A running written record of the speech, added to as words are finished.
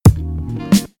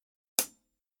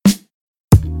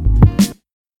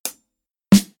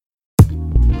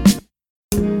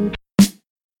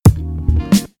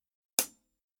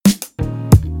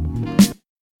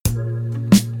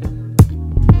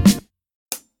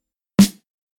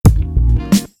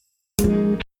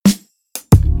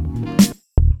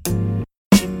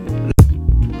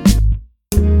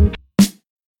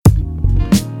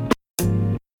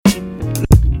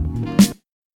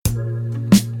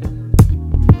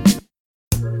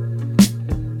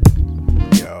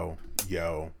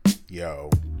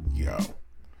Yo.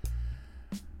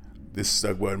 This is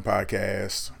Stuck Button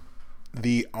Podcast,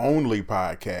 the only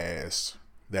podcast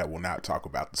that will not talk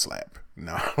about the slap.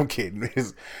 No, I'm kidding.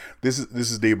 This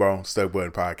is Debo, Stuck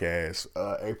Button Podcast,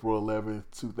 April 11th,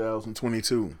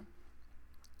 2022.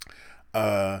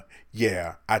 I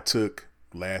took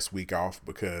last week off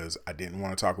because I didn't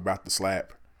want to talk about the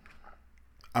slap.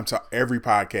 Every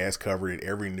podcast covered it,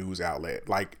 every news outlet,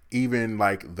 even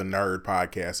the nerd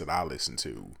podcast that I listen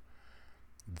to,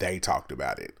 they talked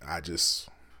about it. I just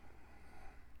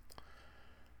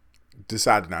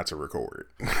decided not to record.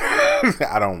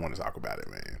 I don't want to talk about it,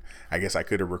 man. I guess I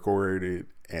could have recorded it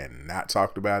and not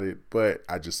talked about it, but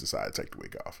I just decided to take the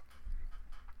week off.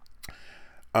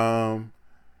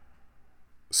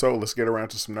 So let's get around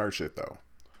to some nerd shit though.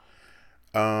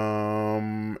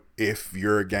 If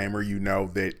you're a gamer, you know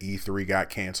that E3 got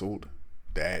canceled.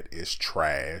 That is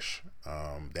trash.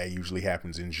 That usually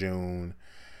happens in June.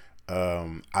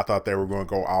 I thought they were going to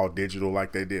go all digital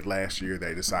like they did last year.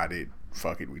 They decided,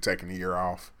 fuck it, we taking the year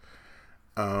off.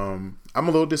 I'm a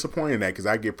little disappointed in that because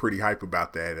I get pretty hype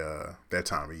about that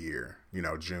time of year. You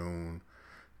know, June,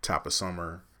 top of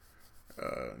summer.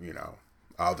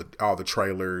 All the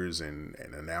trailers and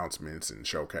announcements and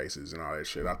showcases and all that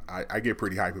shit. I get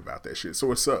pretty hype about that shit.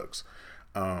 So it sucks.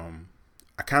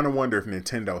 I kind of wonder if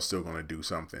Nintendo's still going to do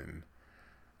something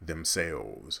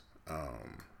themselves.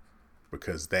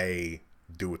 Because they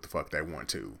do what the fuck they want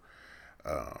to.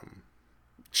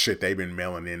 They've been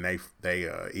mailing in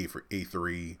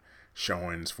E3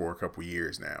 showings for a couple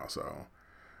years now. So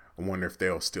I wonder if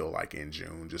they'll still in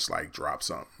June just drop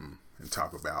something and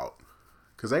talk about,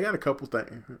 because they got a couple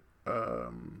things.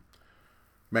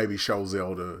 Maybe show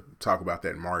Zelda, talk about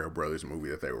that Mario Brothers movie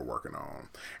that they were working on.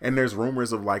 And there's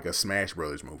rumors of a Smash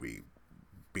Brothers movie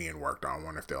being worked on. I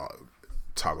wonder if they'll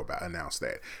announce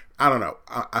that. I don't know.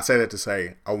 I say that to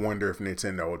say, I wonder if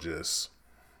Nintendo will just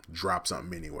drop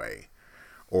something anyway,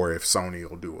 or if Sony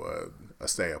will do a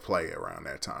stay of play around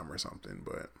that time or something.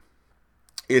 But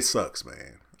it sucks,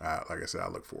 man. Like I said, I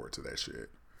look forward to that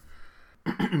shit.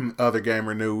 Other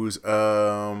gamer news.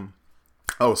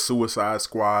 Suicide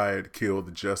Squad killed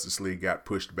the Justice League, got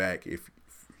pushed back. If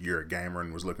you're a gamer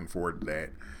and was looking forward to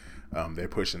that, they're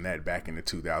pushing that back into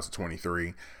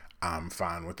 2023. I'm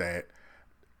fine with that,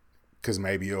 because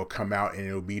maybe it'll come out and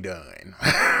it'll be done.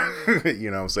 You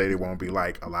know what I'm saying? It won't be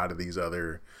like a lot of these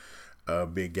other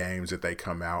big games that they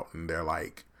come out and they're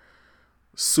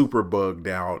super bugged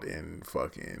out and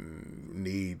fucking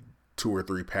need 2 or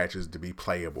 3 patches to be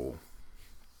playable.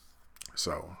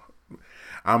 So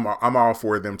I'm all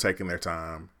for them taking their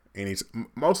time.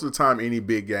 Most of the time, any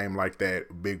big game like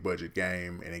that, big budget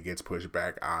game, and it gets pushed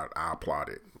back, I applaud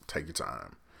it. Take your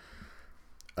time.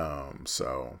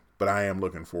 But I am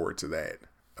looking forward to that.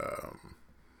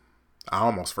 I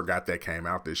almost forgot that came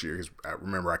out this year, because I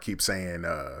remember I keep saying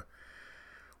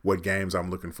what games I'm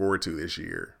looking forward to this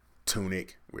year.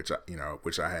 Tunic, which I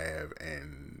have,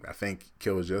 and I think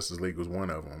Killer Justice League was one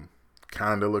of them.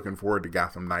 Kind of looking forward to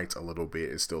Gotham Knights a little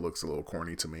bit. It still looks a little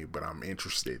corny to me, but I'm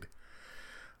interested.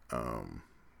 I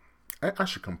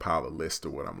should compile a list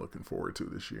of what I'm looking forward to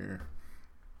this year.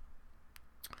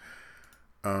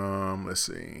 Let's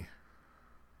see.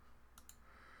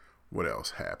 What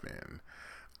else happened?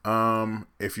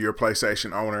 If you're a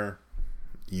PlayStation owner,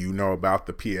 you know about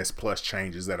the PS Plus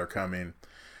changes that are coming.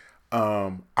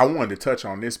 I wanted to touch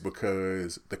on this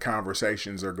because the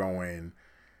conversations are going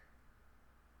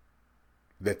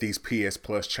that these PS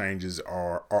Plus changes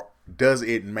are does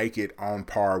it make it on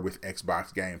par with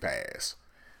Xbox Game Pass?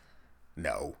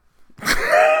 No.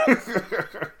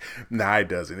 Nah, it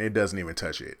doesn't. It doesn't even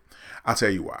touch it. I'll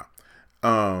tell you why.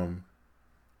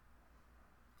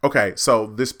 Okay, so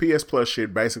this PS Plus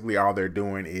shit, basically all they're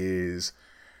doing is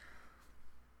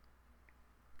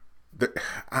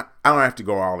I don't have to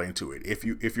go all into it. If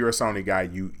you're a Sony guy,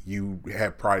 you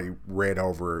have probably read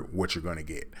over what you're going to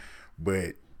get.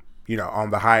 But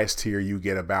on the highest tier, you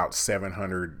get about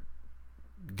 700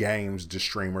 games to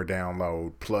stream or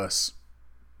download plus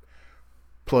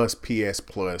PS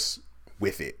Plus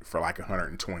with it for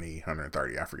 120,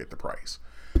 130. I forget the price.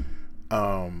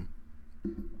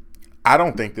 I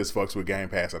don't think this fucks with Game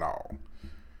Pass at all.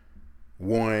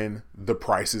 One, the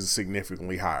price is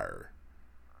significantly higher.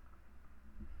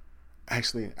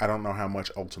 Actually, I don't know how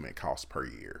much Ultimate costs per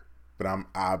year, but I'm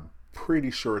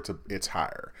pretty sure it's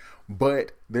higher.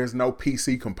 But there's no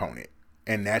PC component,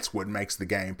 and that's what makes the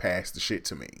Game Pass the shit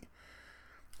to me.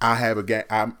 I have a game.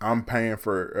 I'm paying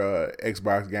for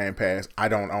Xbox Game Pass. I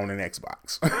don't own an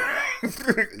Xbox.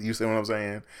 You see what I'm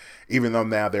saying? Even though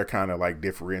now they're kind of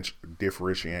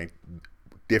differentiating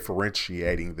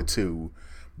the two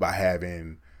by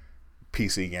having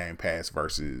PC Game Pass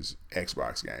versus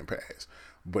Xbox Game Pass.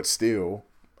 But still,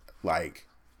 like,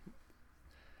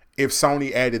 if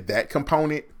Sony added that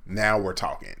component, now we're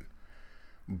talking.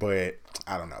 But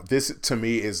I don't know. This to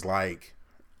me is like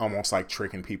almost like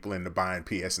tricking people into buying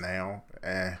PS Now.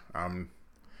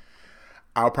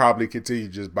 I'll probably continue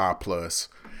to just buy Plus,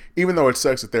 even though it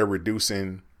sucks that they're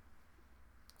reducing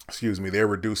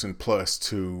Plus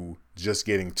to just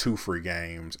getting 2 free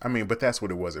games. I mean, but that's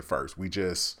what it was at first. We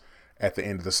just, at the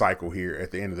end of the cycle here,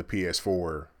 at the end of the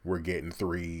PS4, we're getting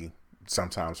 3.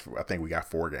 Sometimes I think we got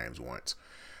 4 games once.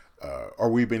 Or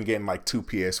we've been getting like 2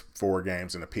 PS4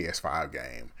 games and a PS5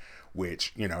 game,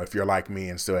 which, you know, if you're like me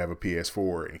and still have a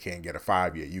PS4 and can't get a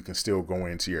 5 yet, you can still go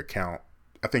into your account.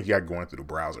 I think you got to go in through the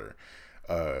browser.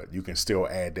 You can still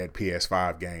add that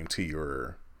PS5 game to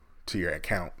your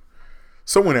account.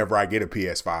 So whenever I get a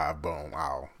PS5, boom,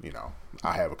 I'll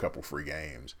have a couple free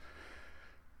games.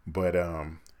 But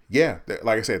yeah,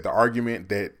 like I said, the argument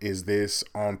that is this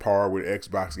on par with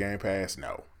Xbox Game Pass,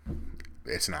 no,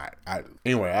 it's not. I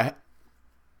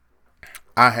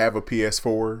have a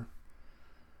PS4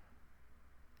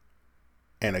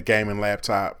 and a gaming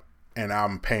laptop, and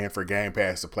I'm paying for Game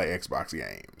Pass to play Xbox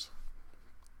games.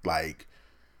 Like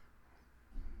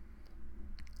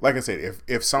I said,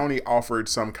 if Sony offered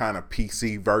some kind of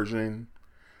PC version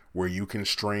where you can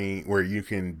stream, where you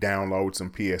can download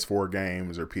some PS4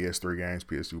 games or PS3 games,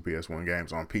 PS2, PS1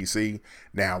 games on PC,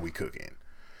 now we cooking.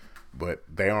 But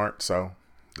they aren't, so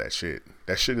that shit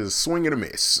is a swing and a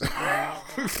miss.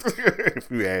 If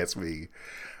you ask me,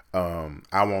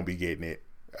 I won't be getting it.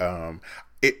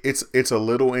 It's a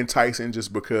little enticing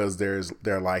just because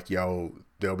they're like, yo,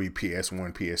 there'll be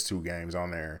PS1, PS2 games on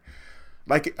there.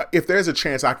 Like, if there's a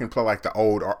chance I can play like the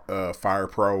old Fire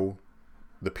Pro,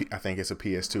 I think it's a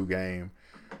PS2 game.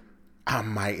 I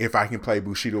might, if I can play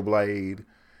Bushido Blade.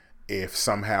 If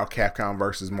somehow Capcom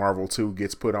versus Marvel 2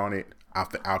 gets put on it,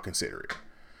 I'll consider it.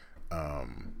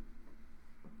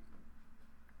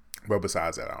 But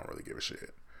besides that, I don't really give a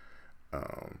shit.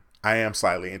 I am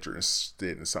slightly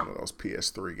interested in some of those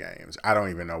PS3 games. I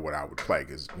don't even know what I would play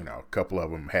because, you know, a couple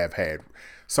of them have had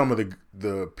some of the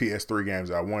PS3 games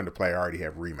that I wanted to play already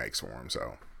have remakes for them.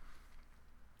 So,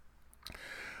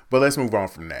 but let's move on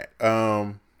from that.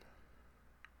 I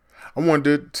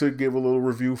wanted to give a little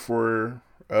review for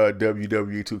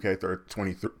WWE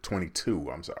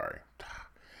 2K2022. I'm sorry.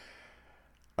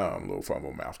 Little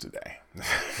fumble mouth today.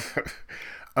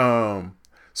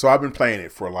 So I've been playing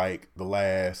it for like the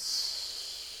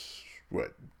last,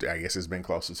 I guess it's been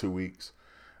close to 2 weeks.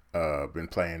 Been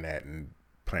playing that and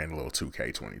playing a little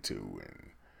 2K22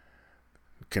 and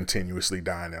continuously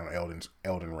dying on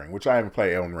Elden Ring, which I haven't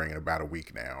played Elden Ring in about a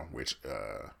week now, which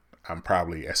I'm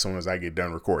probably, as soon as I get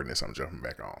done recording this, I'm jumping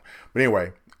back on. But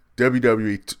anyway,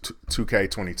 WWE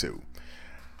 2K22.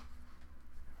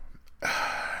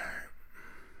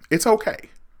 It's okay.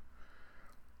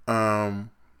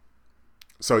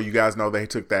 So you guys know they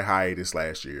took that hiatus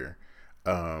last year.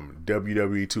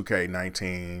 WWE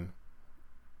 2K19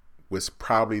 was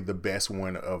probably the best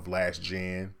one of last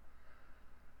gen.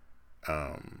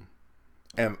 And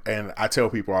I tell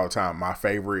people all the time, my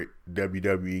favorite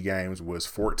WWE games was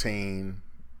 14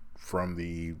 from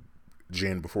the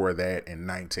gen before that and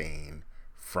 19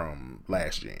 from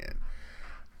last gen.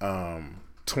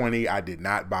 20 I did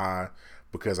not buy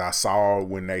because I saw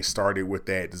when they started with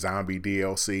that zombie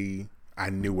DLC, I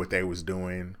knew what they was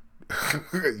doing.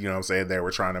 You know what I'm saying? They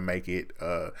were trying to make it,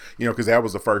 because that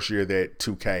was the first year that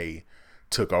 2K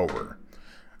took over.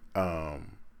 I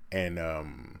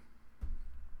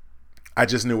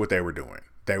just knew what they were doing.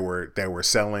 They were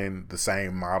selling the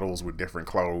same models with different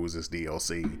clothes as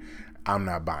DLC. I'm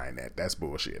not buying that. That's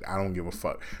bullshit. I don't give a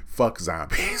fuck. Fuck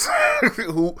zombies.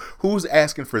 Who's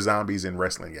asking for zombies in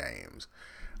wrestling games?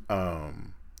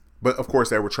 But of course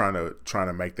they were trying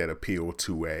to make that appeal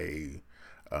to a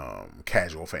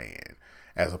casual fan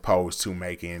as opposed to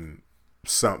making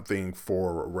something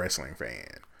for a wrestling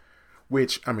fan.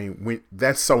 Which, I mean,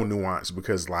 that's so nuanced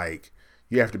because like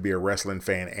you have to be a wrestling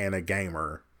fan and a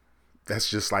gamer. That's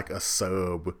just like a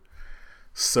sub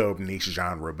niche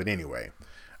genre. But anyway,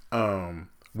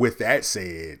 with that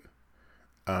said,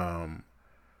 I'm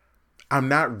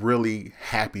not really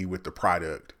happy with the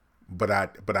product, but I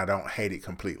don't hate it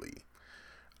completely.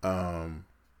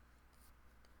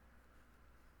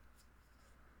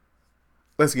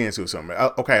 Let's get into something.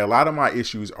 Okay, a lot of my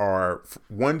issues are,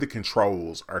 one, the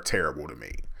controls are terrible to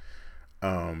me.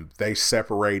 They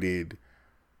separated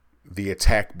the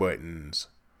attack buttons.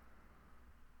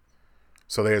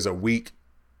 So there's a weak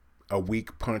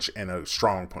punch and a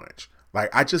strong punch.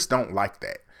 Like, I just don't like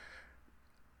that.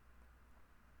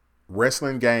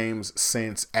 wrestling games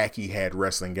since Aki had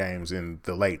wrestling games in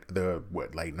the late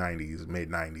 90s, mid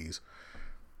 90s,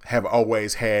 have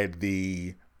always had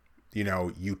the,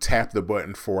 you tap the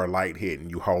button for a light hit and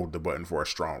you hold the button for a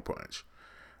strong punch.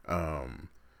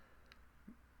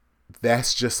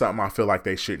 That's just something I feel like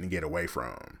they shouldn't get away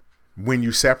from. When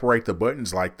you separate the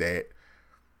buttons like that,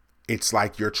 it's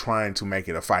like you're trying to make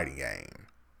it a fighting game.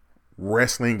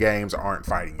 Wrestling games aren't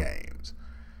fighting games.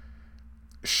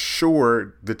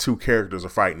 Sure, the two characters are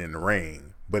fighting in the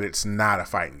ring, but it's not a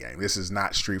fighting game. This is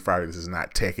not Street Fighter. This is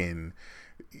not Tekken.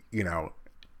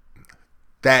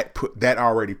 That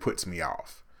already puts me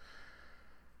off.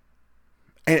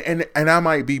 And I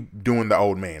might be doing the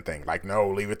old man thing, like, no,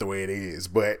 leave it the way it is.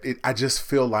 But I just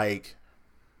feel like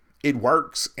it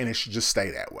works, and it should just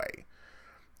stay that way.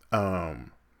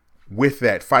 With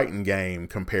that fighting game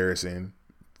comparison,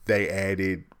 they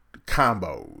added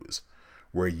combos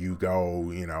where you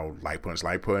go, light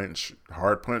punch,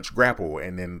 hard punch, grapple,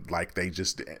 and then like I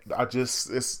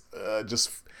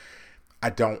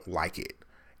don't like it.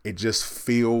 It just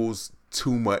feels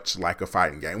too much like a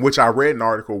fighting game, which I read an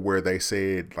article where they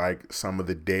said like some of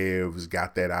the devs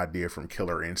got that idea from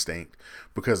Killer Instinct,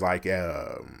 because like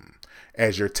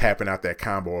as you're tapping out that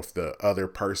combo, if the other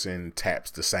person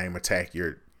taps the same attack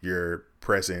you're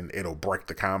pressing, it'll break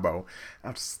the combo.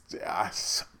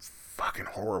 It's fucking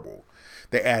horrible.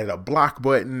 They added a block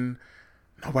button.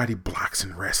 Nobody blocks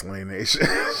in wrestling. It's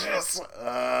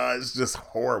just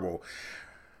horrible.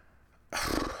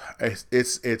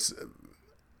 It's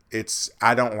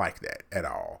I don't like that at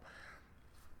all.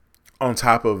 On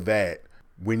top of that,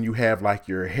 when you have like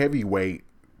your heavyweight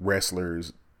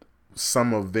wrestlers,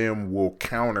 some of them will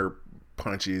counter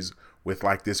punches with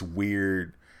like this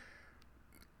weird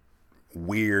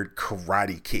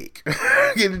karate kick.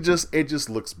 it just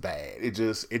looks bad.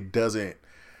 It doesn't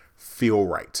feel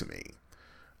right to me.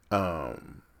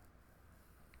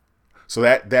 So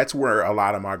that's where a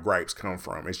lot of my gripes come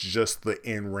from. It's just the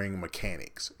in-ring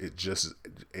mechanics. It doesn't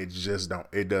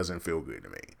feel good to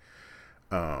me.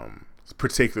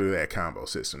 Particularly that combo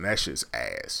system. That shit's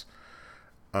ass.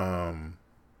 I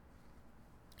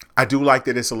do like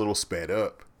that it's a little sped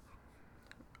up.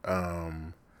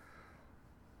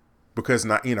 Because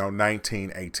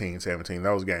 19, 18, 17,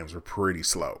 those games were pretty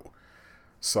slow.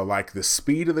 So like the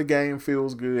speed of the game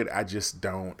feels good. I just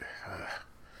don't.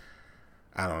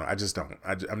 I don't know. I just don't.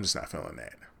 I'm just not feeling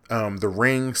that. The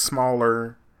ring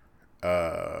smaller.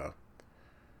 I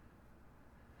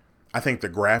think the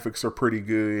graphics are pretty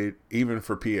good, even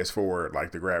for PS4.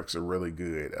 Like the graphics are really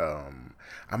good.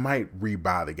 I might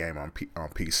rebuy the game on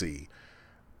PC,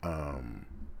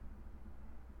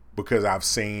 because I've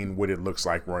seen what it looks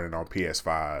like running on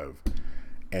PS5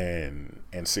 and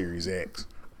Series X,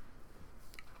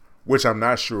 which I'm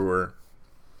not sure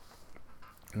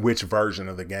which version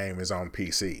of the game is on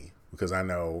PC, because I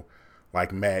know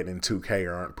like Madden and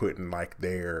 2K aren't putting like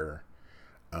their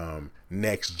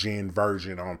next gen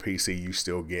version on PC. You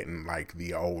still getting like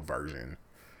the old version.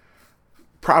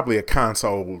 Probably a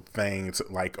console thing to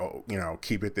like,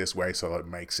 keep it this way so it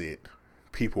makes it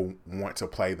people want to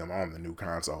play them on the new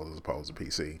console as opposed to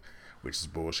PC, which is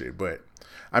bullshit. But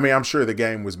I mean, I'm sure the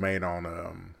game was made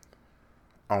on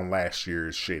last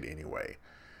year's shit anyway.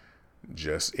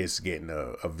 Just it's getting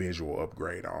a visual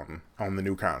upgrade on the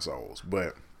new consoles.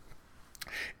 But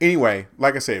anyway,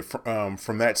 like I said,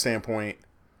 from that standpoint,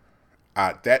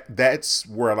 that's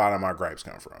where a lot of my gripes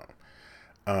come from.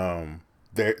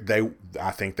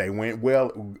 I think they went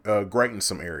great in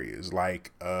some areas,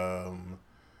 like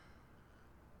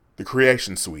the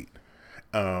Creation Suite.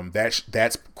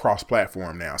 That's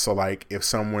cross-platform now. So like if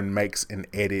someone makes an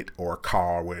edit or a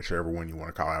call, whichever one you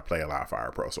want to call it, I play a lot of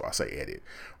Fire Pro, so I say edit.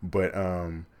 But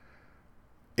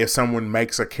if someone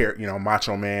makes a character,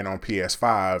 Macho Man on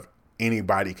PS5,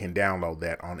 anybody can download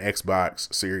that on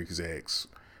Xbox, Series X,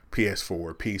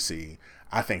 PS4, PC.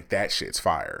 I think that shit's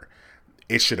fire.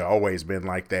 It should have always been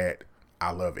like that.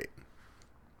 I love it.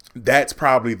 That's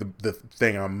probably the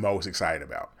thing I'm most excited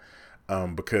about.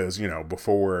 Because,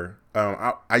 before,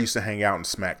 I used to hang out in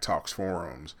Smack Talks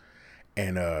forums,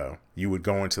 and you would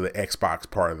go into the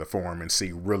Xbox part of the forum and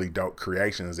see really dope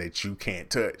creations that you can't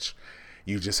touch.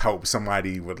 You just hope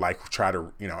somebody would like try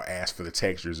to, ask for the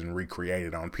textures and recreate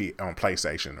it on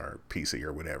PlayStation or PC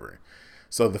or whatever.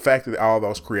 So the fact that all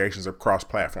those creations are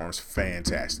cross-platform is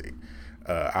fantastic.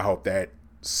 I hope that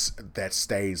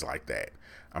stays like that.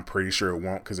 I'm pretty sure it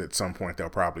won't, because at some point they'll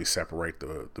probably separate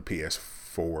the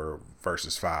PS4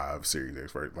 versus 5 Series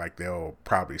X. Like they'll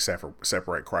probably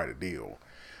separate quite a deal.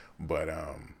 But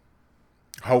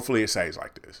hopefully it stays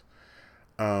like this.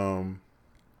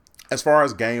 As far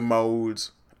as game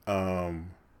modes,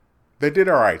 They did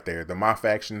all right there. The My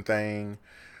Faction thing,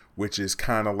 which is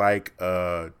kind of like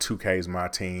 2K's My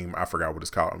Team. I forgot what it's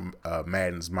called.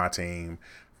 Madden's My Team.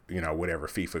 Whatever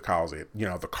FIFA calls it.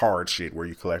 The card shit where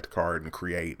you collect a card and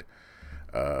create.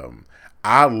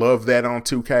 I love that on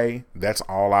 2K. That's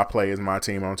all I play is My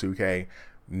Team on 2K.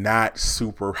 Not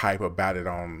super hype about it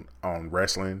on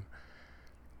wrestling.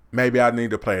 Maybe I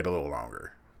need to play it a little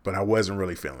longer, but I wasn't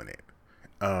really feeling it.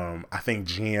 I think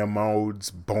GM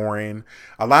mode's boring.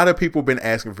 A lot of people been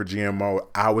asking for GM mode.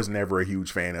 I was never a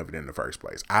huge fan of it in the first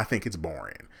place. I think it's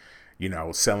boring.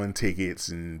 Selling tickets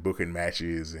and booking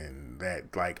matches and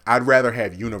that. Like, I'd rather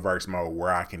have universe mode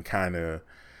where I can kind of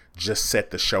just set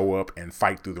the show up and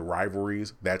fight through the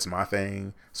rivalries. That's my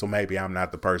thing. So maybe I'm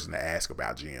not the person to ask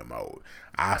about GM mode.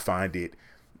 I find it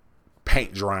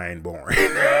paint drying boring.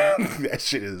 That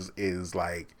shit is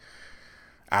like,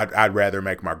 I'd rather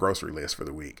make my grocery list for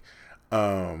the week.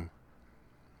 What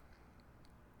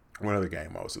other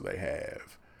game modes do they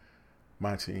have?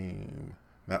 My Team.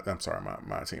 My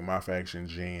Team, My Faction,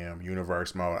 GM,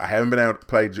 Universe mode. I haven't been able to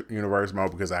play Universe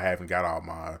mode because I haven't got all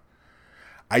my.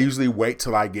 I usually wait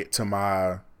till I get to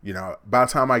my, by the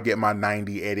time I get my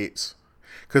 90 edits,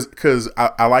 because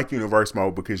I like Universe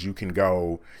mode because you can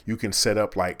set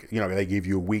up like, they give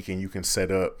you a week and you can set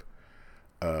up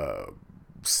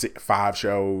 5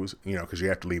 shows, because you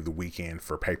have to leave the weekend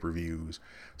for pay-per-views.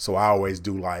 So I always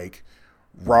do like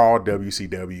Raw,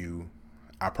 WCW.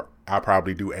 I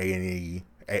probably do AEW,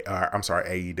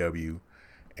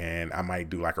 and I might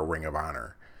do like a Ring of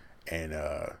Honor, and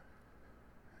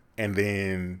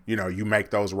then you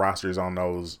make those rosters on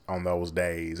those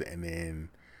days, and then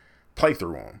play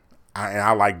through them.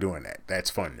 I like doing that.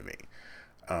 That's fun to me.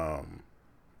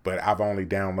 But I've only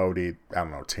downloaded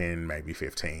 10, maybe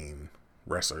 15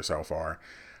 wrestlers so far,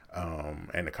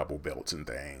 and a couple belts and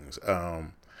things.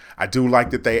 I do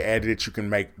like that they added that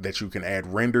you can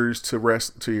add renders to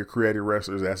your created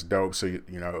wrestlers. That's dope. So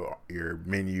your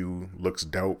menu looks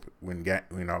dope when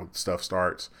stuff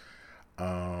starts.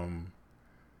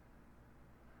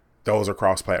 Those are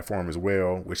cross-platform as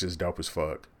well, which is dope as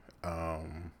fuck.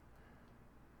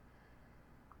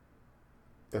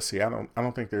 Let's see. I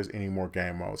don't think there's any more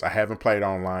game modes. I haven't played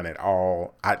online at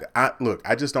all. I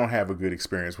just don't have a good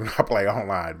experience when I play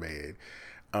online, man.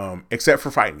 Except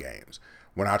for fighting games.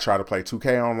 When I try to play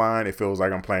 2K online, it feels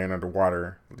like I'm playing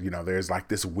underwater. There's like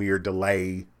this weird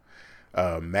delay.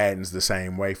 Madden's the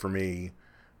same way for me.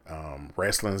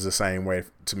 Wrestling's the same way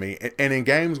to me. And in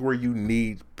games where you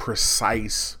need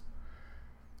precise,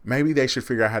 maybe they should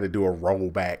figure out how to do a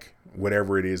rollback,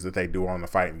 whatever it is that they do on the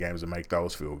fighting games to make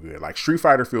those feel good. Like Street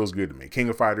Fighter feels good to me. King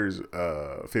of Fighters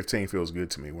 15 feels good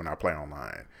to me when I play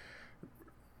online.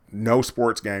 No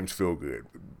sports games feel good.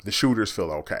 The shooters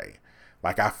feel okay.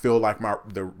 Like I feel like my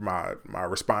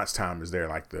response time is there.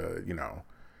 Like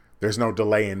there's no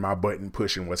delay in my button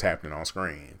pushing what's happening on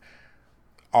screen.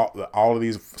 All of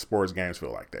these sports games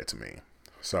feel like that to me.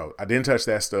 So I didn't touch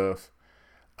that stuff.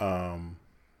 The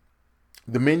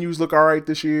menus look all right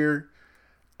this year.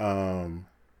 I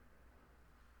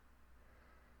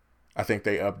think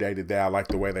they updated that. I like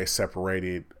the way they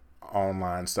separated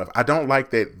online stuff. I don't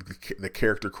like that the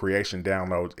character creation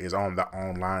download is on the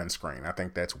online screen. I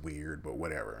think that's weird, but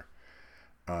whatever.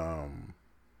 I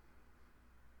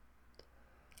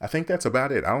think that's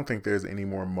about it. I don't think there's any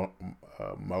more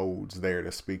modes there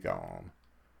to speak on.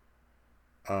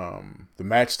 The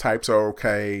match types are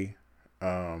okay.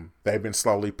 They've been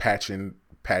slowly patching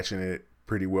it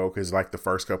pretty well, because like the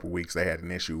first couple weeks they had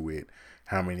an issue with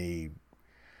how many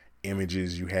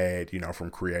images you had, from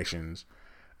creations.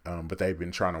 But they've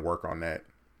been trying to work on that.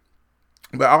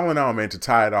 But all in all, man, to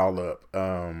tie it all up,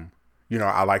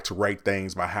 I like to rate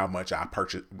things by how much I'd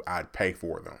pay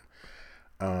for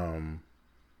them.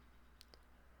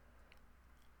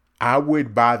 I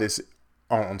would buy this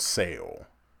on sale.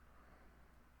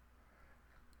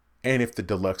 And if the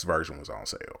deluxe version was on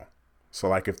sale. So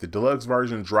like if the deluxe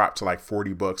version dropped to like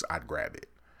 $40, I'd grab it.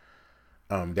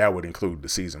 That would include the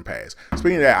season pass.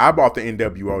 Speaking of that, I bought the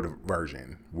NWO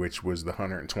version, which was the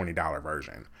 $120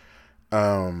 version.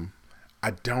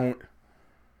 I don't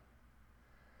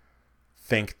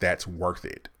think that's worth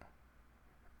it,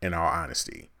 in all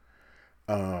honesty.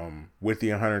 With the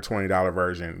 $120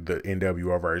 version, the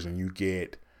NWO version, you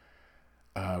get,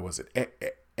 was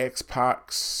it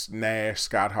X-Pac, Nash,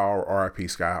 Scott Hall, or RIP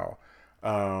Scott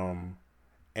Hall,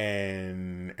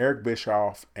 and Eric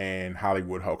Bischoff and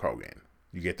Hollywood Hulk Hogan.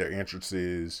 You get their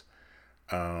entrances.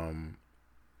 But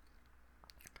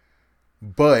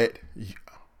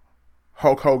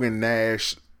Hulk Hogan,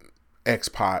 Nash,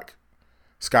 X-Pac,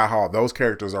 Scott Hall, those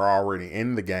characters are already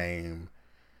in the game.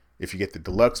 if you get the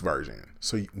deluxe version.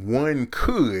 So one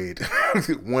could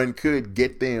one could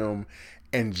get them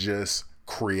and just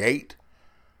create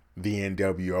the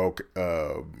NWO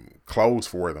clothes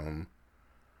for them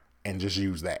and just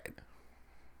use that.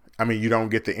 I mean, you don't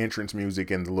get the entrance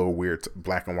music and the little weird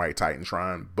black and white Titan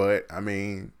shrine, but I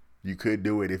mean, you could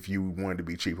do it if you wanted to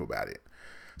be cheap about it.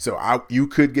 So you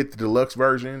could get the deluxe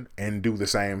version and do the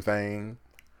same thing.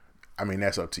 I mean,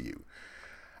 that's up to you.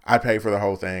 I pay for the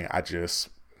whole thing. I just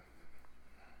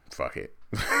fuck it.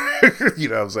 You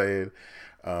know what I'm saying?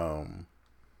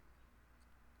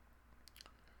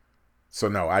 So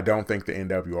no, I don't think the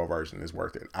NWO version is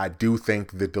worth it. I do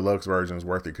think the deluxe version is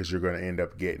worth it because you're going to end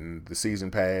up getting the season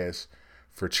pass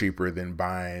for cheaper than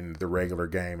buying the regular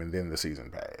game and then the season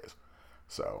pass.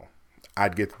 So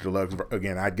I'd get the deluxe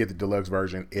again. I'd get the deluxe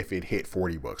version if it hit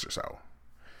 $40 or so.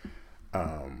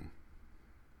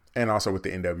 And also with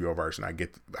the NWO version, I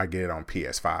get it on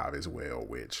PS5 as well,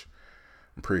 which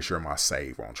I'm pretty sure my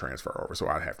save won't transfer over, so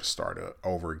I'd have to start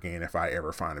over again if I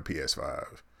ever find a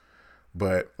PS5.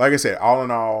 But like I said, all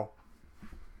in all,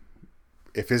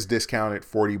 if it's discounted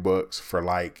 $40 for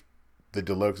like the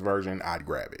deluxe version, I'd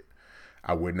grab it.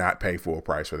 I would not pay full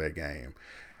price for that game.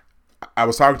 I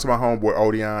was talking to my homeboy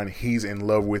Odeon. He's in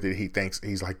love with it.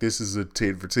 He's like, this is a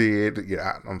tit for tit.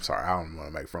 Yeah, I'm sorry, I don't want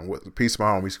to make fun. Piece of my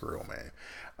homie Skrill,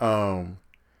 man.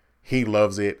 He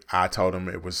loves it. I told him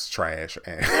it was trash,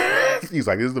 and he's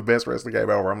like, this is the best wrestling game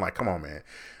ever. I'm like, come on, man.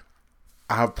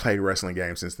 I've played wrestling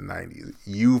games since the 90s.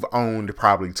 You've owned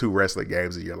probably 2 wrestling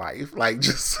games in your life. Like,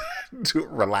 just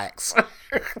relax.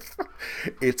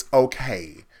 It's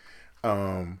okay.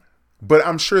 But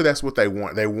I'm sure that's what they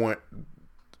want. They want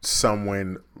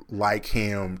someone like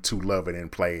him to love it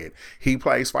and play it. He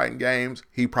plays fighting games.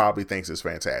 He probably thinks it's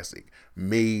fantastic.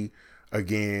 Me,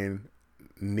 again,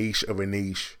 niche of a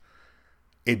niche.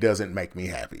 It doesn't make me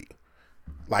happy.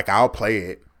 Like, I'll play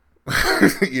it.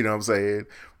 You know what I'm saying?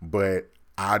 But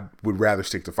I would rather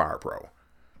stick to Fire Pro.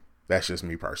 That's just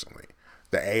me personally.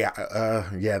 The AI,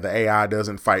 the AI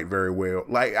doesn't fight very well.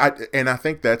 I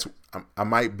think I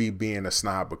might be being a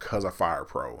snob because of Fire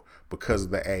Pro, because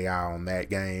of the AI on that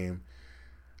game.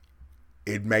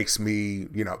 It makes me,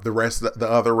 the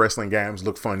other wrestling games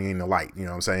look funny in the light. You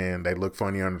know what I'm saying? They look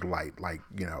funny under the light, like,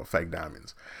 fake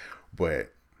diamonds.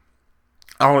 But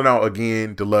all in all,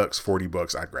 again, deluxe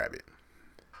 $40, I'd grab it.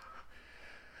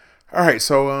 All right,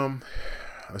 so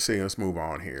let's see. Let's move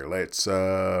on here.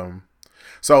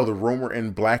 So the rumor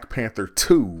in Black Panther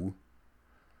 2,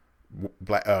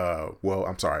 Black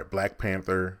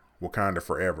Panther Wakanda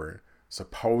Forever.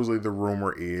 Supposedly the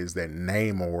rumor is that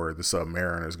Namor, the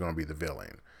Submariner, is going to be the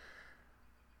villain.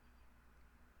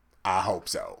 I hope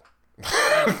so.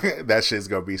 That shit's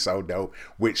going to be so dope.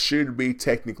 Which should be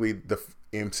technically the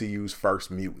MCU's first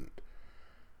mutant.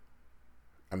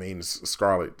 I mean,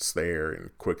 Scarlet's there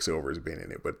and Quicksilver's been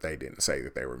in it, but they didn't say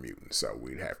that they were mutants, so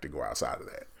we'd have to go outside of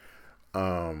that.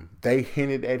 They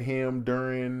hinted at him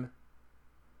during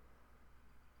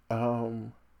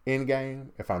Endgame,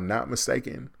 if I'm not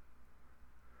mistaken.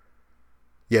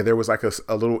 Yeah, there was like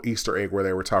a little Easter egg where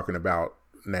they were talking about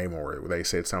Namor. Where they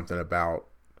said something about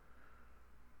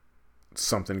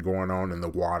something going on in the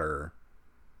water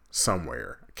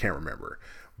somewhere. I can't remember.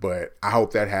 But I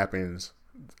hope that happens.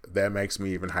 That makes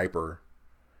me even hyper.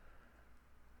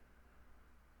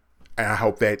 And I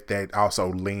hope that also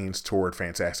leans toward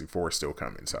Fantastic Four still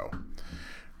coming. So,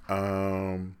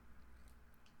 Moon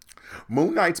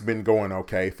Knight's been going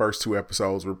okay. First 2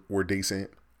 episodes were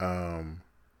decent.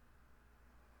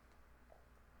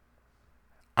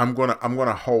 I'm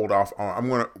gonna hold off on.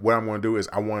 What I'm gonna do is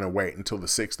I want to wait until the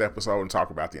 6th episode and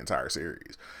talk about the entire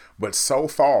series. But so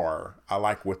far, I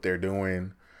like what they're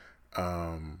doing.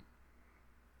 And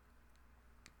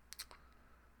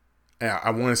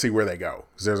I want to see where they go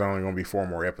because there's only going to be 4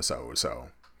 more episodes. So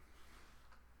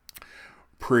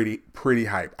pretty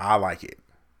hype. I like it.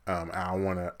 I don't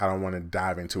want to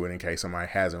dive into it in case somebody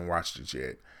hasn't watched it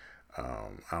yet.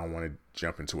 I don't want to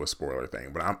jump into a spoiler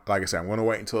thing, but like I said, I'm going to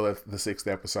wait until the 6th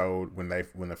episode when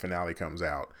the finale comes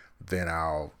out. Then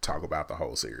I'll talk about the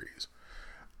whole series.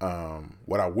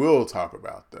 What I will talk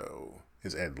about though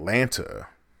is Atlanta.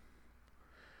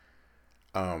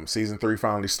 Season 3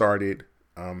 finally started.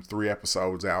 4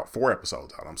 episodes out.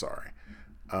 I'm sorry.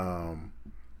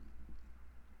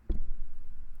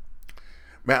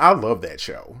 Man, I love that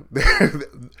show.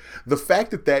 The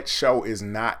fact that show is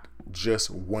not just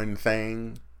one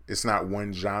thing, it's not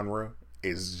one genre,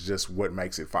 is just what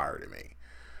makes it fire to me.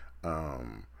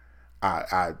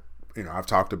 I've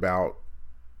talked about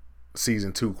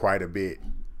season 2 quite a bit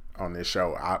on this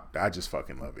show. I just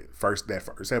fucking love it. That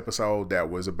first episode that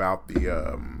was about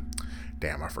the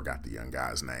damn, I forgot the young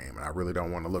guy's name, and I really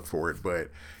don't want to look for it. But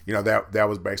you know, that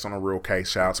was based on a real case.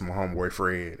 Shout out to my homeboy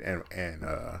Fred,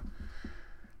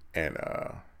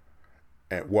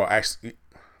 and well, actually,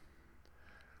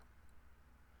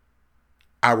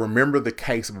 I remember the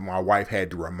case, but my wife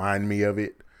had to remind me of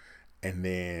it, and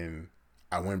then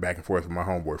I went back and forth with my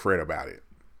homeboy Fred about it.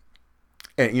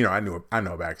 And you know, I know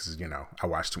about it because, you know, I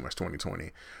watched too much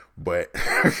 2020. But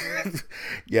I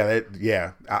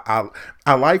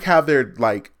like how they're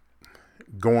like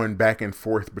going back and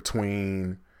forth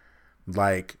between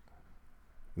like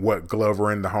what Glover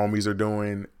and the homies are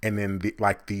doing, and then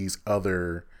like these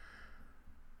other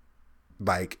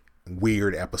like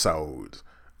weird episodes.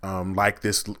 Like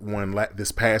this one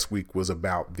this past week was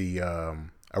about the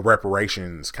a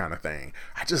reparations kind of thing.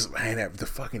 The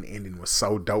fucking ending was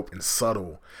so dope and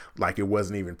subtle. Like it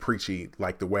wasn't even preachy.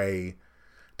 Like the way,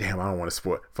 damn, I don't want to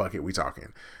spoil. Fuck it, we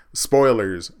talking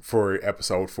spoilers for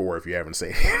episode 4 if you haven't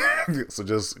seen it. So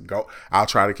just go. I'll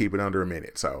try to keep it under a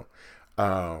minute. So,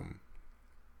 I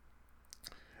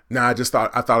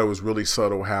thought it was really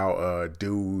subtle how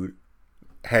dude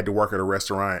had to work at a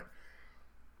restaurant.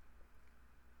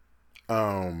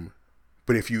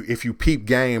 But if you peep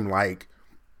game, like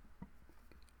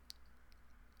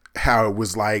how it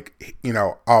was like, you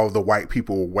know, all the white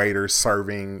people waiters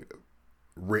serving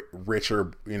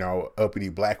richer, you know, uppity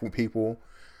black people,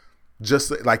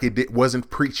 just like it wasn't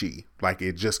preachy. Like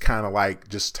it just kind of like,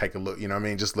 just take a look, you know what I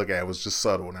mean? Just look at it. It was just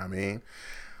subtle. You know what I mean?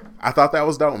 I thought that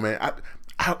was dope, man.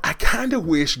 I kind of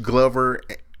wish Glover,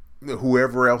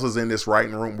 whoever else is in this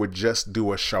writing room, would just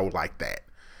do a show like that.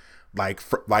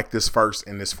 Like this first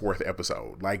and this 4th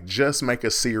episode, like just make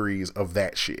a series of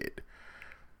that shit,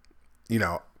 you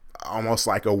know, almost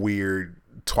like a weird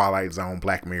Twilight Zone,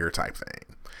 Black Mirror type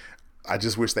thing. I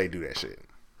just wish they do that shit.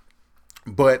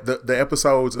 But the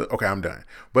episodes, okay, I'm done.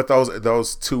 But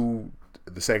those two,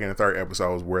 the second and third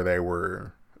episodes where they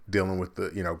were dealing with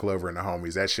the, you know, Glover and the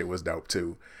homies, that shit was dope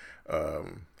too. A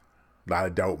lot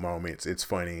of dope moments. It's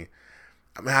funny.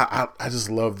 I mean, I just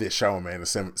love this show, man. The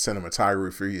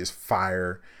cinematography is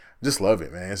fire. Just love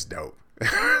it, man. It's dope.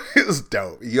 It's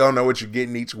dope. You don't know what you're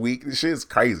getting each week. This shit is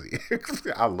crazy.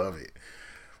 I love it.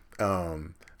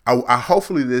 I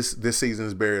hopefully this season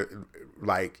is better,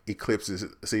 like eclipses.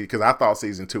 See, because I thought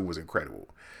season 2 was incredible.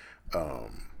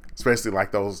 Especially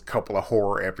like those couple of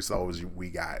horror episodes we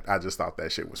got. I just thought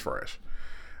that shit was fresh.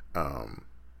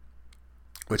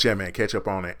 But yeah, man, catch up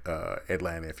on it,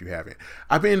 Atlanta if you haven't.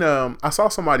 I've been, I saw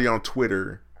somebody on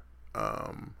Twitter,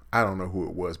 I don't know who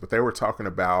it was, but they were talking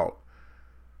about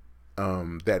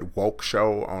that woke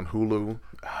show on Hulu.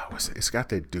 It's got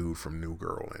that dude from New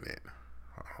Girl in it.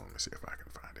 Hold on, let me see if I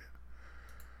can find it.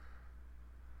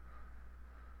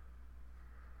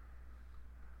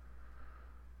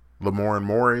 Lamorne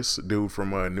Morris, dude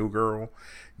from New Girl.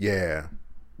 Yeah.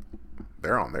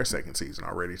 They're on their second season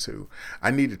already too. I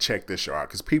need to check this show out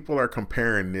because people are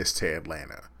comparing this to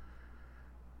Atlanta.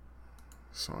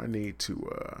 So I need to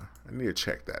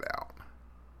check that out.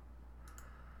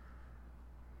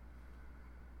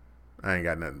 I ain't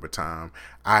got nothing but time.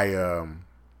 I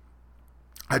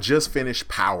just finished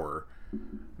Power,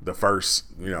 the first,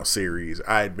 you know, series.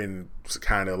 I had been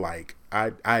kind of like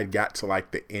I had got to like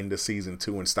the end of season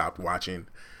 2 and stopped watching.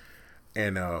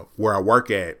 And where I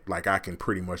work at, like I can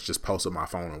pretty much just post up my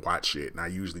phone and watch shit. And I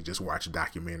usually just watch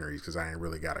documentaries because I ain't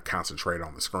really got to concentrate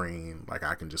on the screen. Like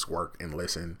I can just work and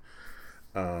listen.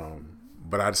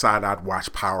 But I decided I'd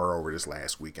watch Power over this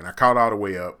last week, and I caught all the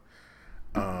way up.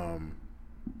 And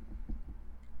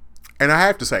I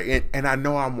have to say, and I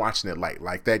know I'm watching it late.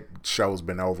 Like that show's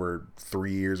been over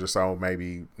 3 years or so,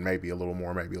 maybe a little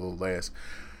more, maybe a little less.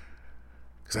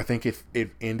 Because I think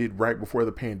it ended right before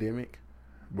the pandemic.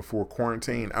 Before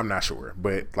quarantine, I'm not sure,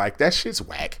 but like that shit's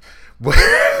whack. But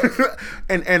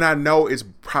and I know it's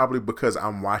probably because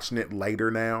I'm watching it later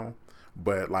now,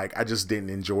 but like I just didn't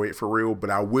enjoy it for real. But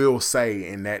I will say,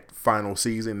 in that final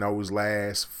season, those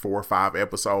last 4 or 5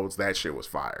 episodes, that shit was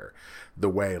fire. The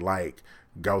way like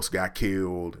Ghost got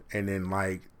killed, and then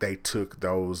like they took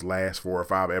those last 4 or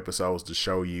 5 episodes to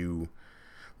show you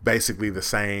basically the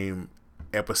same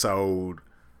episode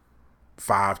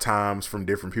 5 times from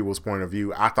different people's point of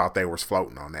view. I thought they was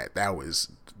floating on that.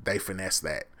 They finessed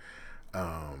that.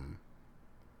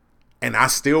 And I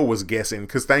still was guessing,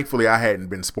 because thankfully I hadn't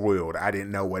been spoiled. I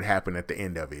didn't know what happened at the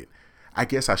end of it. I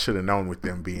guess I should have known with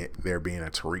them being a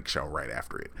Tariq show right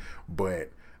after it.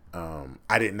 But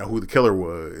I didn't know who the killer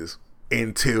was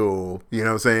until, you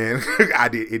know what I'm saying?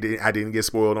 I didn't get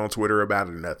spoiled on Twitter about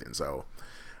it or nothing. So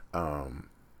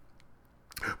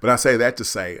but I say that to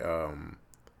say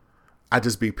I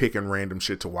just be picking random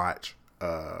shit to watch.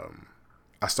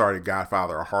 I started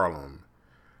Godfather of Harlem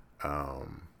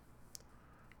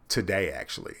today,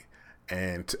 actually.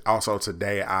 And also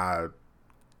today I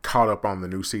caught up on the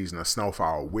new season of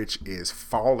Snowfall, which is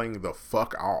falling the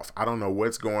fuck off. I don't know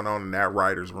what's going on in that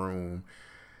writer's room.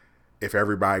 If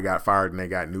everybody got fired and they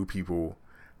got new people,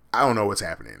 I don't know what's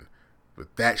happening.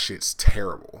 But that shit's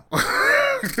terrible.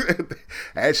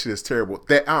 That shit is terrible.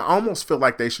 That I almost feel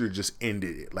like they should have just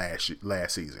ended it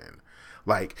last season.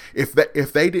 Like if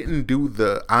they didn't do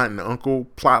the aunt and uncle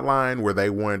plot line where they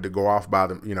wanted to go off by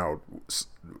them,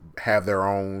 have their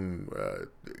own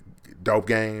dope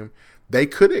game, they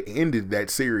could have ended that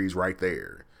series right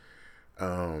there.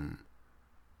 And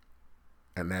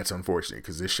that's unfortunate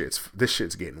because this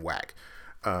shit's getting whack.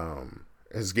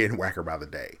 It's getting whacker by the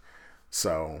day.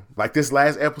 So, like, this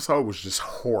last episode was just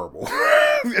horrible.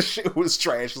 This shit was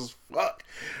trash as fuck.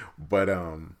 But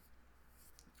I'm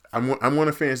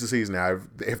gonna finish the season now.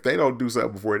 If they don't do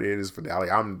something before the end of this finale,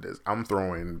 I'm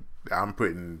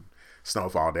putting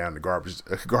Snowfall down the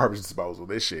garbage disposal.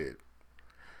 This shit,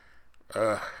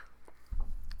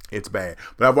 it's bad.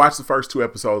 But I've watched the first 2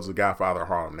 episodes of Godfather of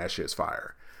Harlem. That shit's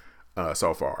fire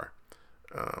so far.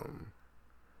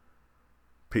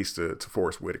 Peace to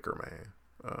Forrest Whitaker, man.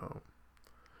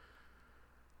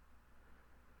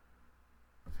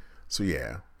 So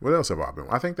yeah, what else have I been?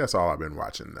 I think that's all I've been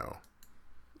watching though.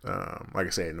 Like I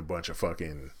said, in a bunch of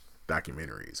fucking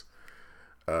documentaries.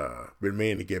 Been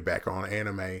meaning to get back on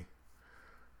anime,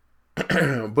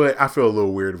 but I feel a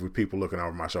little weird with people looking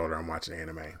over my shoulder. I'm watching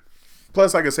anime.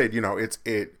 Plus, like I said,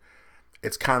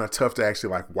 it's kind of tough to actually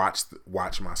like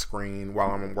watch my screen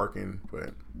while I'm working,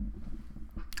 but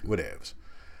whatevs.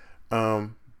 I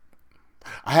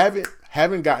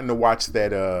haven't gotten to watch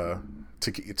that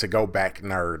to go back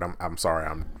nerd. I'm sorry,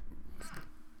 I'm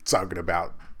talking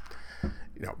about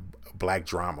black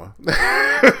drama,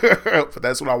 but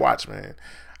that's what I watch, man.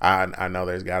 I know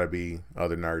there's got to be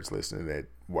other nerds listening that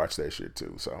watch that shit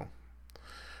too, so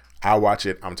I watch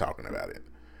it. I'm talking about it.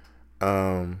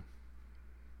 I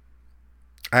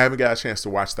haven't got a chance to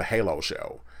watch the Halo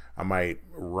show. I might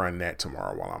run that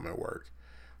tomorrow while I'm at work.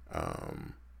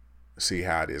 See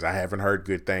how it is. I haven't heard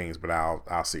good things, but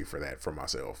I'll see for that for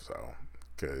myself. So,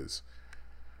 because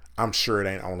I'm sure it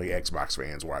ain't only Xbox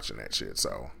fans watching that shit.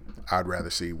 So I'd rather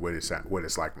see what it's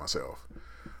like myself.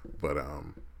 But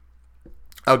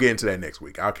I'll get into that next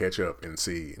week. I'll catch up and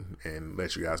see and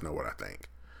let you guys know what I think.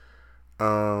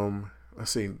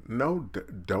 Let's see. No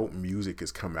dope music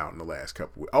has come out in the last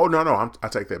couple weeks. Oh no, I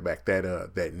take that back. That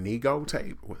Nigo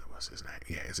tape. What's his name?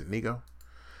 Yeah, is it Nigo?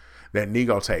 That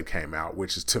Nigo tape came out,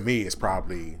 which is to me is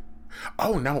probably.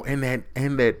 Oh no, and that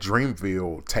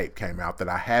Dreamville tape came out that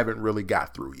I haven't really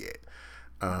got through yet.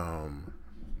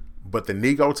 But the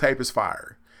Nigo tape is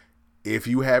fire. If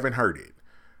you haven't heard it,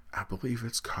 I believe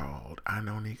it's called I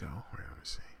Know Nigo. Wait, let me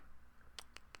see.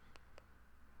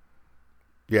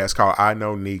 Yeah, it's called I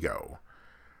Know Nigo.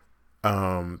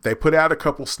 They put out a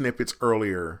couple snippets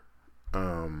earlier.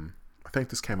 I think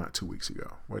this came out 2 weeks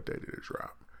ago. What day did it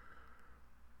drop?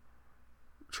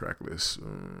 Track list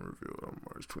revealed on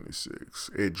March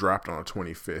 26th. It dropped on the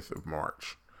 25th of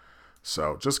March.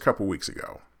 So just a couple weeks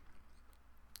ago.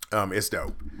 It's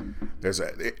dope.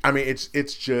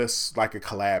 It's just like a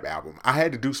collab album. I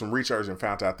had to do some research and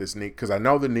found out this because I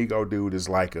know the Nigo dude is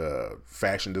like a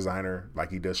fashion designer,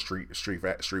 like he does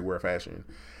streetwear fashion.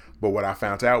 But what I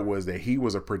found out was that he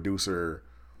was a producer,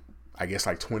 I guess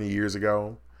like 20 years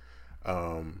ago.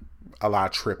 A lot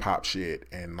of trip hop shit,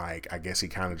 and like I guess he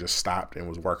kind of just stopped and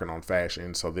was working on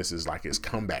fashion. So this is like his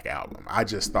comeback album. I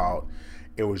just thought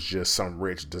it was just some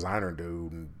rich designer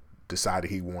dude and decided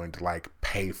he wanted to like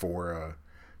pay for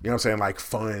like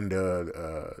fund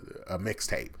a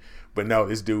mixtape. But no,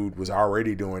 this dude was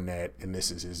already doing that, and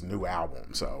this is his new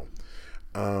album. So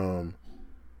a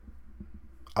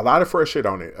lot of fresh shit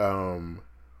on it.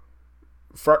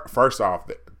 First off,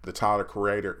 the Tyler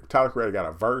Creator got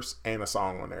a verse and a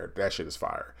song on there. That shit is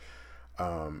fire.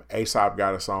 Aesop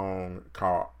got a song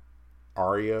called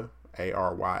Arya,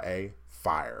 Arya,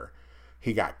 fire.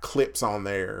 He got clips on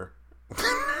there.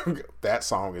 That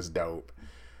song is dope.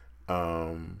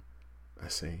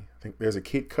 Let's see. I think there's a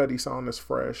Kid Cudi song that's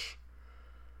fresh,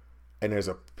 and there's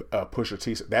a Pusha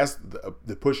T. That's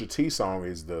the Pusha T song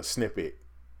is the snippet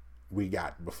we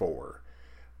got before,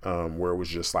 where it was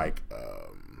just like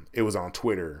it was on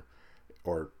Twitter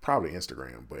or probably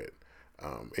Instagram, but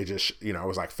it just it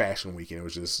was like Fashion Week, and it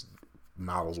was just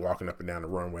models walking up and down the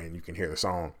runway, and you can hear the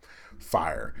song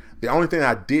fire. The only thing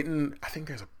I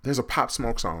think there's a Pop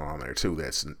Smoke song on there too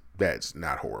that's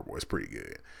not horrible. It's pretty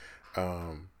good.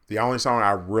 The only song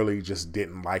I really just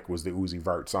didn't like was the Uzi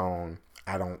Vert song.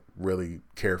 I don't really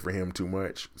care for him too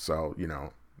much. So, you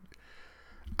know,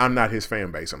 I'm not his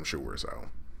fan base, I'm sure. So,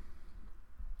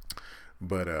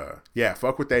 but yeah,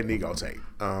 fuck with that Nego tape.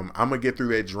 I'm gonna get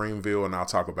through that Dreamville and I'll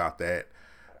talk about that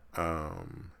a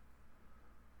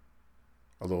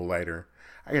little later.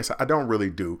 I guess I don't really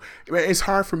do. It's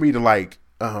hard for me to like.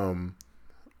 One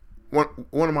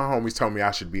of my homies told me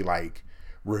I should be like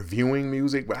reviewing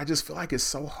music, but I just feel like it's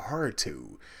so hard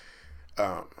to.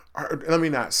 Or let me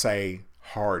not say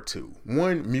hard to.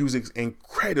 One, music's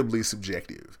incredibly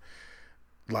subjective.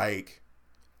 Like,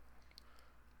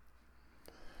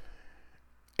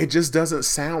 it just doesn't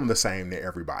sound the same to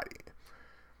everybody.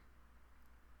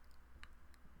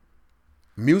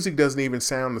 Music doesn't even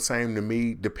sound the same to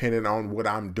me depending on what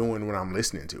I'm doing when I'm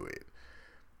listening to it.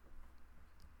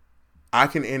 I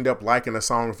can end up liking a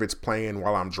song if it's playing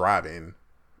while I'm driving,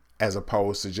 as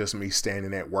opposed to just me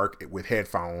standing at work with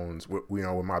headphones, with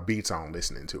my beats on,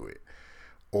 listening to it,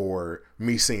 or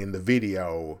me seeing the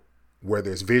video where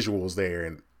there's visuals there,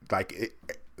 and like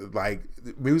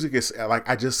music is like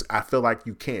I feel like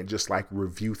you can't just like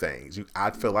review things.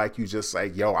 I feel like you just say,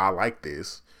 yo, I like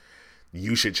this.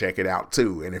 You should check it out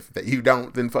too. And if you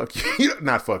don't, then fuck you.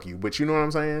 Not fuck you, but you know what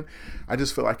I'm saying? I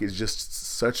just feel like it's just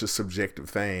such a subjective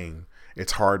thing.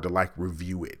 It's hard to like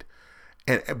review it.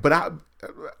 But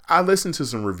I listened to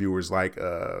some reviewers like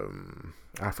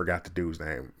I forgot the dude's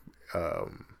name.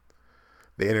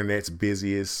 The internet's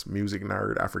busiest music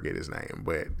nerd. I forget his name,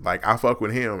 but like I fuck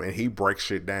with him and he breaks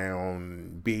shit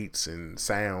down, beats and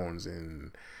sounds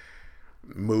and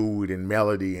mood and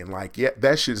melody, and like, yeah,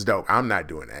 that shit's dope. I'm not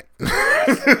doing that.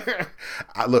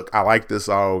 I like this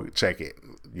song, check it.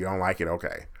 You don't like it,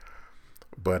 okay.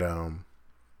 But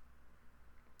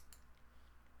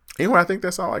anyway, I think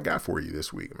that's all I got for you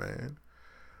this week, man.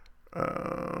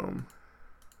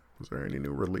 Was there any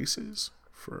new releases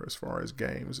for as far as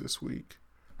games this week?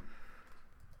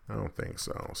 I don't think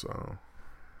so. So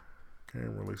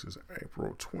game releases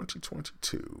April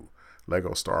 2022.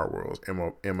 Lego Star Wars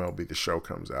MLB The Show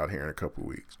comes out here in a couple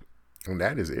weeks. And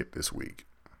that is it this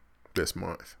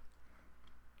month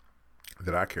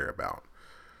that I care about.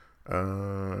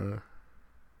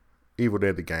 Evil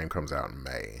Dead the game comes out in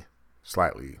May.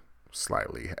 Slightly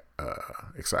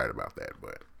excited about that,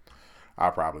 but I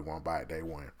probably won't buy it day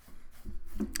one.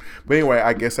 But anyway,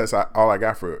 I guess that's all I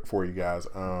got for you guys.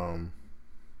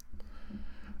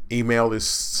 Email is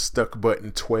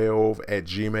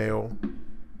stuckbutton12@gmail.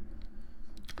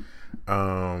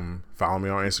 Follow me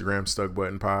on Instagram,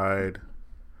 stuckbuttonpod.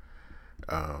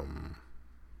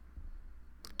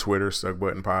 Twitter,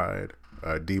 stuckbuttonpod.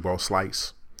 Debo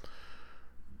Slice.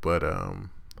 But I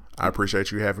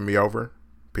appreciate you having me over.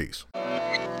 Peace.